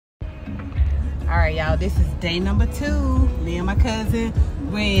All right, y'all, this is day number 2. Me and my cousin,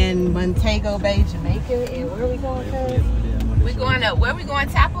 we're in Montego Bay, Jamaica. And where are we going, cousin? We're going up. Where we going,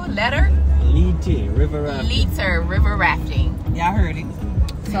 Tapo? Letter? Lite River Rafting. Lite River Rafting. Y'all heard it.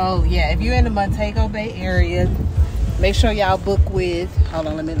 So, yeah, if you're in the Montego Bay area, make sure y'all book with, hold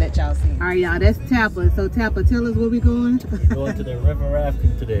on, let me let y'all see. All right, y'all, that's Tapa. So, Tapa, tell us where we going. We're going to the river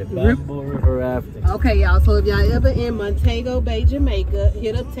rafting today. Bamboo River Rafting. Okay, y'all, so if y'all ever in Montego Bay, Jamaica,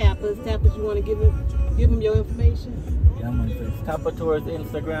 hit up Tapas. Tapas, you want to give them your information? Yeah, man. So Tapa Tours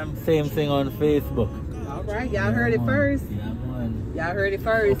Instagram, same thing on Facebook. All right, y'all heard it first. Yeah, man. Y'all heard it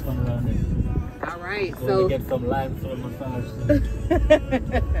first. Fun around it. All right, so get some limestone massage.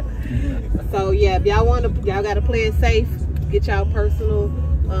 So yeah, if y'all gotta play it safe. Get y'all personal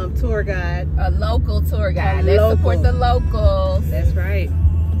tour guide. A local tour guide. Let's support the locals. That's right.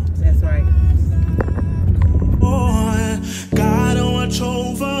 That's right. Oh, God, watch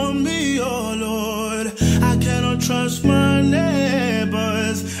over me, oh Lord. I cannot trust my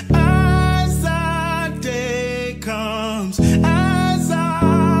neighbors as the day comes. As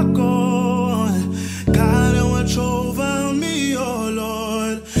I go, God, watch over me, oh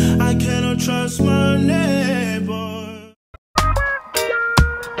Lord. I cannot trust my neighbor.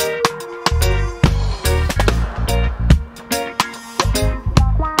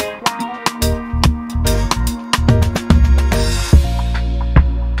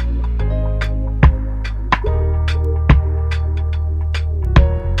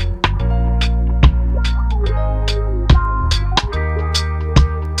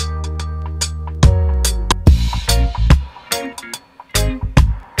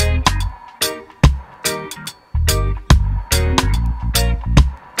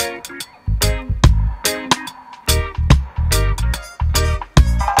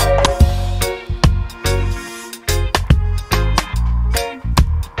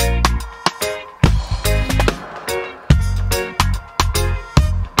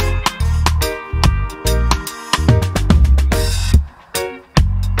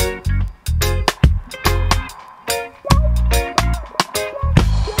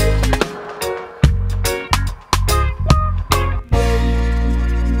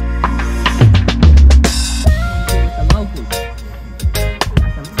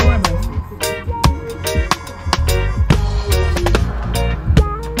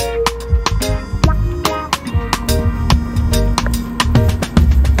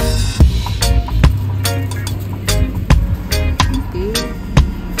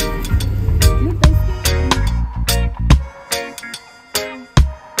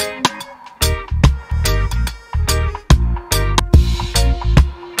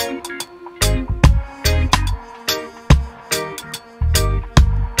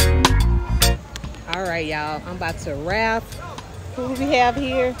 Y'all, I'm about to raft. Who do we have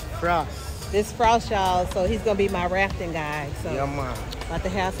here? Frost. This Frost, y'all. So he's gonna be my rafting guy. So yeah, man. About to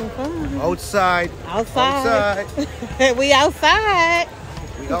have some fun. Outside. We outside.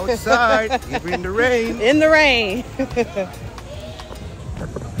 We outside. Even in the rain. In the rain.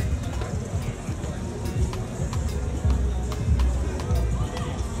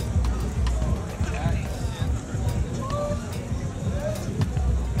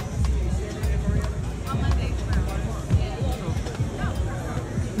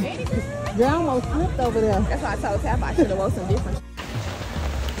 They almost flipped over there. That's why I told Tap I should have wrote some different.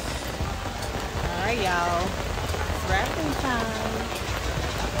 All right, y'all. It's rafting time.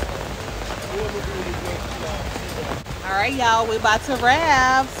 All right, y'all. We're about to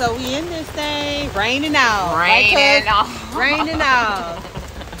raft. So we in this thing. Raining out. Raining out. Raining out.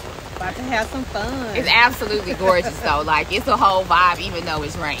 About to have some fun. It's absolutely gorgeous, though. Like, it's a whole vibe, even though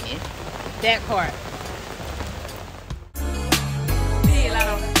it's raining. That part.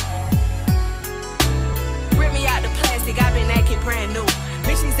 I've been acting brand new.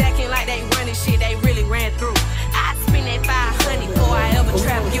 Bitches acting like they running shit they really ran through. I'd spend that 500 before I ever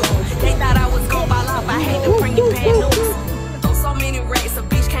trap you. They thought I was gon' ball off, I had to bring you bad news. Throw so many racks, a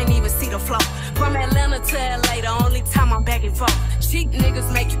bitch can't even see the flow. From Atlanta to LA, the only time I'm back and forth. Cheap niggas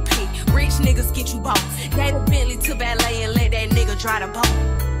make you pee, rich niggas get you both. Gave a Bentley to ballet and let that nigga dry the boat.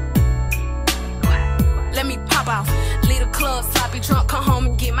 Let me pop off, leave the club sloppy, drunk, come home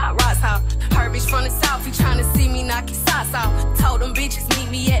and get my rocks off. Her bitch from the south, he tryna see me knock his socks off. Told them bitches meet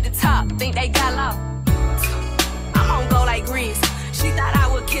me at the top, think they got lost. I'm on go like Grizz. She thought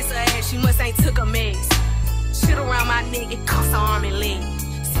I would kiss her ass, she must ain't took a mess. Shit around my nigga, cuffs her arm and leg.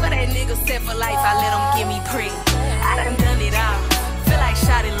 Swear that nigga set for life, I let him give me pre. I done it all, feel like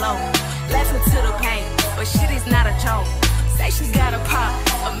shot it low. Laughing to the pain, but shit is not a joke. Say she's got a pop,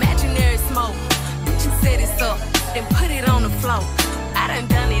 imaginary smoke. Bitch, you set it up, then put it on the floor. I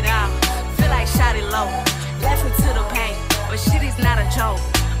done it all, feel like shot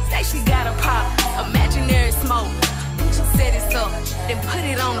like she got a pop. Imaginary smoke. She set it up, then put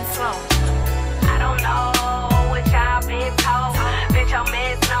it on the floor. I don't know what y'all been told. Bet your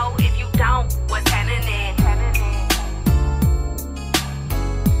mans know if you don't, what's happening.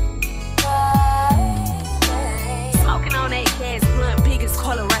 Smoking on that gas blunt, biggest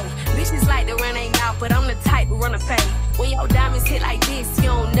color ray. Bitches like to run their mouth, but I'm the type to run a fade. When your diamonds hit like this, you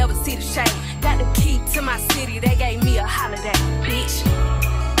don't never see the shade. Got the key to my city, they gave me a holiday, bitch.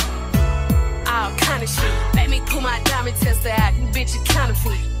 All kind of shit. Let me pull my diamond tester out, you bitch are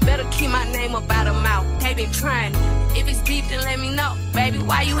counterfeit. Better keep my name up out of mouth, they been trying it. If it's beef, then let me know. Baby,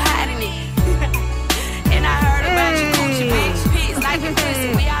 why you hiding it? And I heard about your Gucci bitch. Pigs like a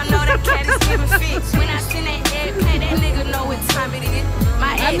pussy, we all know that cat is giving fits. When I send that airplane, that nigga know what time it is.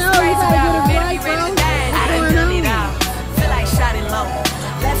 My ex crazy about me, better be ready to die. I done done it all. Feel like shot it low.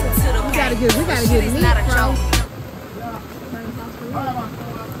 Left it to the pain. We gotta get it's not a joke.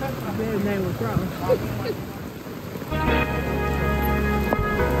 His name was Cross.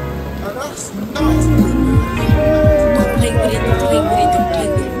 Don't play with it, don't play with it, don't play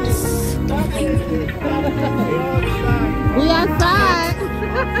with it. Don't play with it. We outside.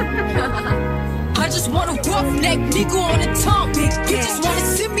 I just want a roughneck nigga on the tongue. Bitches wanna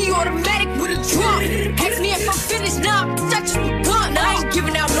send me automatic with a drum. Ask me if I'm finished now, that just begun. I ain't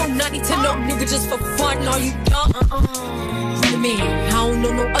giving out no nutty to no nigga just for fun. Are you dumb? Other man, I don't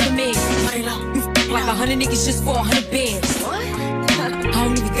know no other man. You f like 100 niggas just for 100 bands. I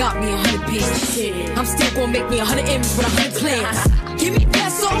don't even got me 100 bands. I'm still gonna make me 100 M's with 100 plans. Give me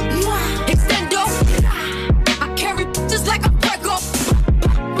peso, extendo. I carry just like a Prego.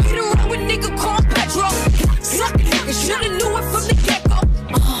 Hit around with nigga called Petro. Suck it, nigga, shoulda knew it from the get-go.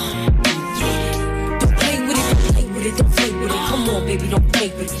 Don't play with it, don't play with it, don't play with it. Come on, baby, don't play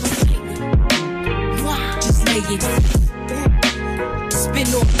with it. Just lay it. Spin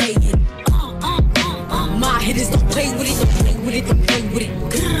or play it. My hitters don't play with it, don't play with it, don't play with it.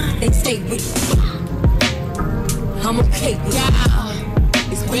 They stay with it. I'm okay with it.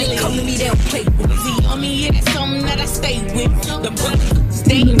 When they come to me, they'll play with it. See, on me, yeah, that's something that I stay with. The brothers,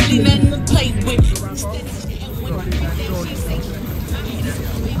 they ain't really nothing to play with.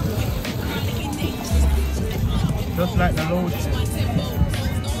 Just like the lotion.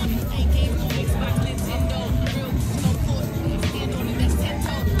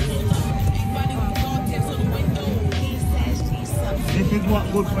 This is what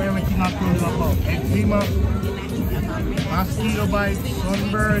good for everything I told you about. Eczema, mosquito bite,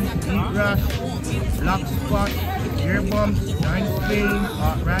 sunburn, heat rash, black spot, ear bumps, night pain,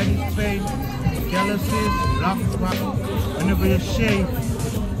 arthritis pain, calluses, black spot. Whenever you shave,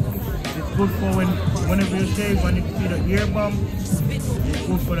 it's good for whenever you shave, when you see the ear bump, it's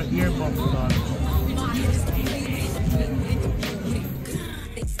good for the ear bump.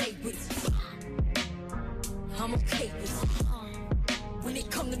 I'm okay with it. When they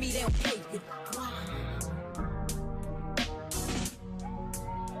come to me, they'll play with it.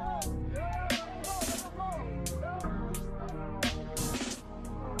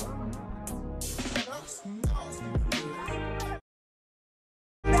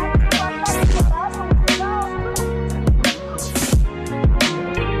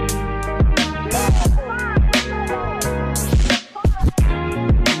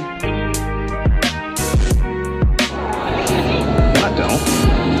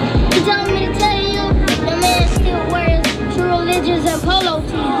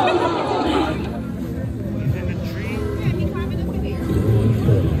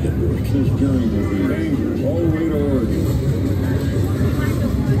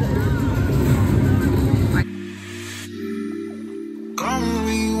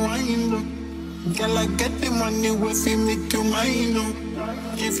 Girl, I get the money where fi make you mine, oh.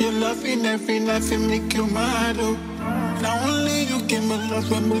 If you're loving every night, fi make you mad, oh. Now only you give me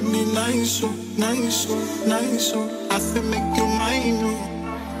love and make me nice, oh, nice, oh, nice, oh. I fi make you mine, oh.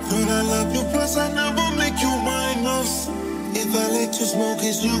 Girl, I love you, plus I never make you minus. If I let you smoke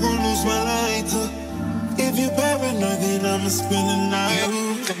it, you gon' lose my lighter. If you're paranoid, then I'ma spend the night,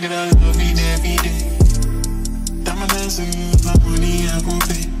 oh. Girl, I love you every day. Diamond dancing, my money I go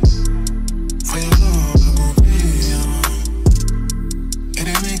pay. For your love, I go pay, it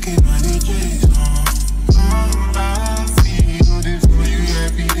ain't making money, chase, I feel this for you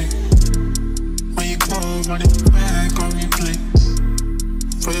every day. When you call, run it back on replay.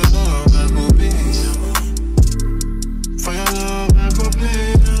 For your love, I go pay, for your love, I go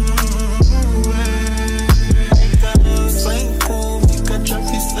play. Make a psycho, make a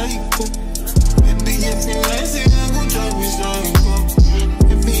traffic psycho. Baby, if you like, say I go drive me psycho.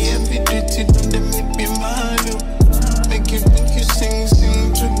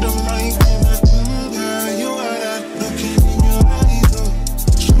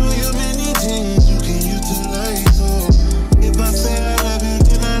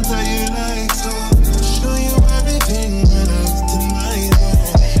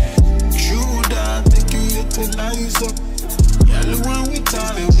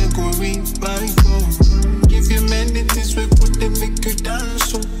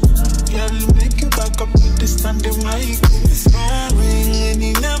 dance. Yeah, you make it back up with the standing mic. It's phone ring and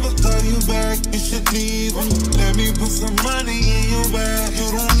he never call you back. You should leave him. Let me put some money in your bag.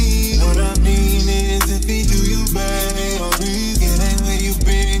 You don't need what I mean is if he do you bad, it ain't where you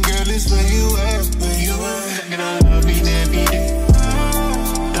been, girl, it's where you at, where you at. And I love you every day.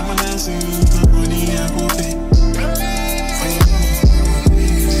 I'm an answer you the money I will pay.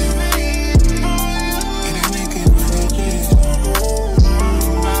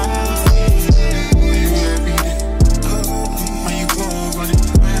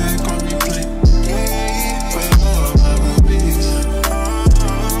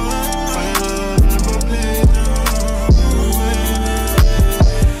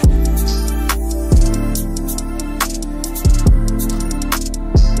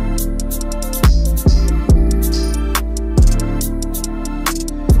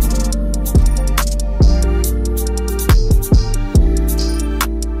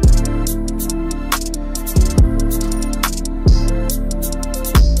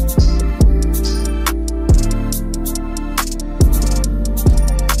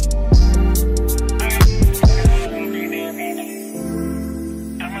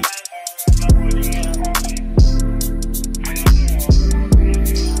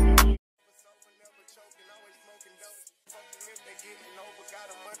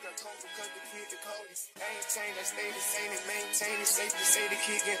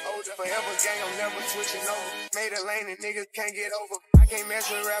 Niggas can't get over. I can't mess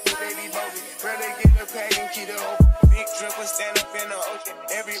with rappers, they be bogus. Rather get a pack and keep it open. Big dripper stand up in the ocean.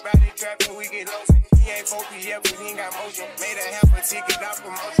 Everybody trapping, we get lost. He ain't focused yet, but he ain't got motion. Made a half a ticket out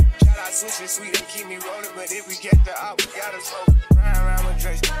promotion. Shout out switching sweet and keep me rolling. But if we get the op, we gotta slow. Ride around with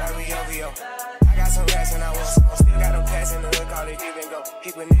Drake, like we OVO. I got some rats and I want some. Still got them pass in the hood, call it give and go.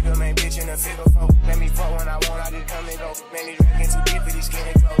 Keep a nigga, man, bitch in a figure four. Let me fuck when I want, I just come and go. Man, these rapping too deep for these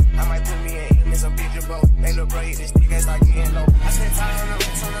skinny clothes. I might put me in some bitch or both. They look bro, hit this nigga, it's like getting low. I spent time on the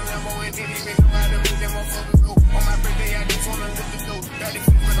roots on the Lambo and didn't even know how to move them motherfuckers go. On my birthday, I just wanna look the dope.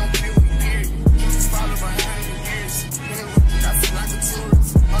 35, but don't play with me, period. Keep this follow behind in the years. I feel like a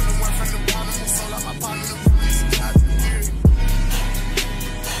tourist. I'm the one from the bottom who sold out my partner, the police. I feel weird.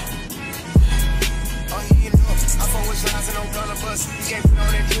 Oh, he ain't up. I fuck with lines and I'm gonna bust. He can't put on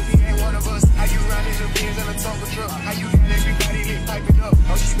that drip, he ain't one of us. How you riding the beans in a Tonka truck? How you got everybody lit piping up?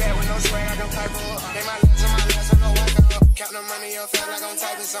 Oh, she bad with no swag, I don't pipe her up. They my last and my last, I know I got up. Count the money up fast like I'm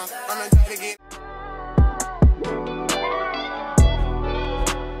typing some. I'm the type to get.